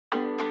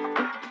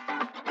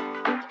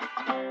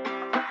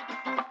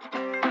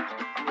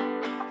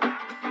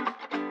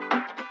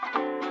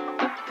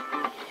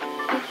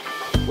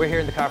We're here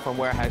in the Carphone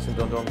warehouse in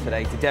Dundrum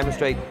today to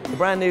demonstrate the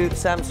brand new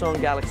Samsung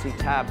Galaxy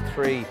Tab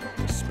 3,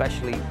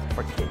 especially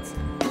for kids.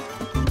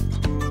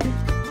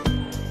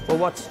 Well,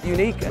 what's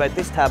unique about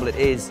this tablet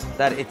is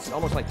that it's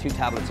almost like two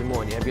tablets in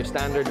one. You have your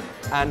standard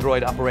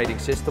Android operating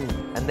system,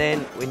 and then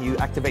when you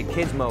activate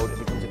Kids mode, it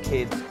becomes a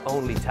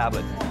kids-only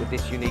tablet with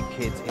this unique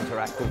Kids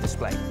interactive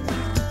display.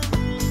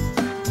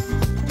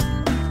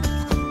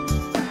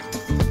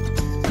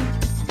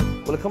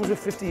 Well, it comes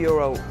with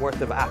 €50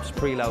 worth of apps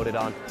preloaded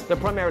on. They're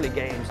primarily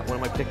games. One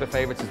of my particular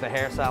favorites is the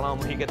hair salon,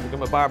 where you get to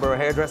become a barber or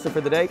hairdresser for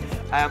the day.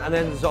 And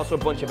then there's also a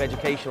bunch of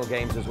educational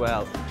games as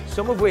well,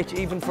 some of which,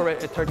 even for a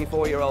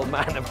 34-year-old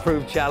man, have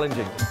proved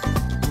challenging.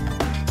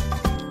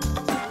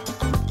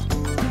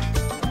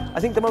 I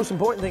think the most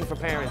important thing for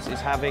parents is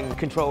having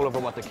control over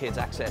what their kids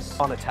access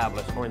on a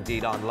tablet or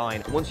indeed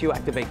online. Once you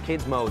activate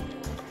Kids mode,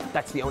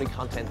 that's the only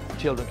content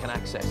children can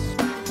access.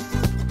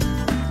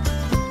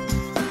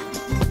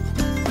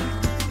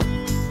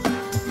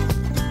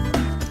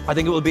 I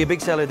think it will be a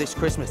big seller this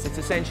Christmas. It's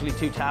essentially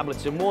two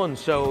tablets in one,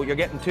 so you're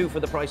getting two for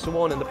the price of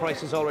one, and the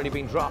price has already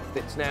been dropped.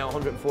 It's now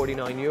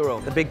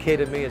 €149. The big kid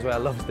in me as well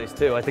loves this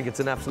too. I think it's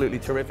an absolutely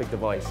terrific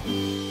device.